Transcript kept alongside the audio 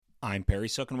I'm Perry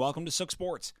Sook, and welcome to Sook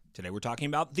Sports. Today we're talking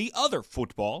about the other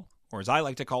football, or as I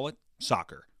like to call it,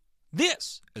 soccer.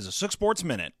 This is a Sook Sports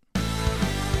Minute.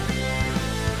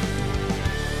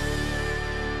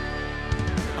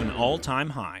 An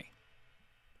all-time high.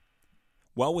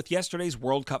 Well, with yesterday's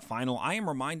World Cup final, I am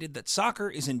reminded that soccer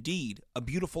is indeed a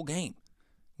beautiful game.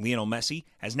 Lionel Messi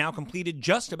has now completed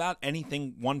just about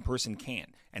anything one person can,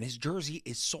 and his jersey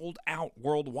is sold out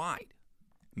worldwide.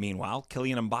 Meanwhile,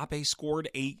 Kylian Mbappe scored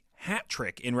a hat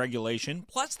trick in regulation,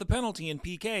 plus the penalty in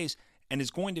PKs, and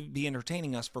is going to be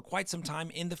entertaining us for quite some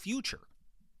time in the future.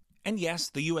 And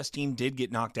yes, the U.S. team did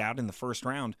get knocked out in the first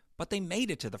round, but they made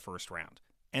it to the first round,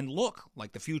 and look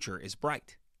like the future is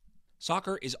bright.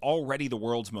 Soccer is already the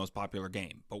world's most popular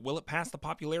game, but will it pass the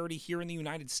popularity here in the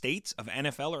United States of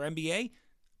NFL or NBA?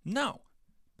 No,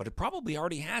 but it probably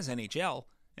already has NHL,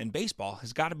 and baseball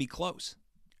has got to be close.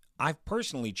 I've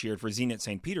personally cheered for Zenit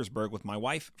St. Petersburg with my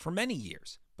wife for many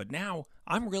years, but now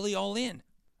I'm really all in.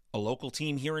 A local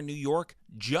team here in New York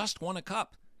just won a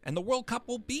cup, and the World Cup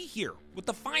will be here with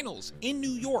the finals in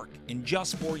New York in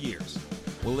just 4 years.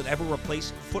 Will it ever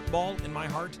replace football in my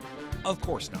heart? Of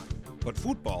course not, but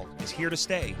football is here to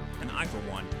stay, and I, for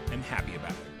one, am happy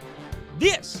about it.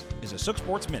 This is a Sook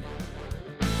Sports Minute.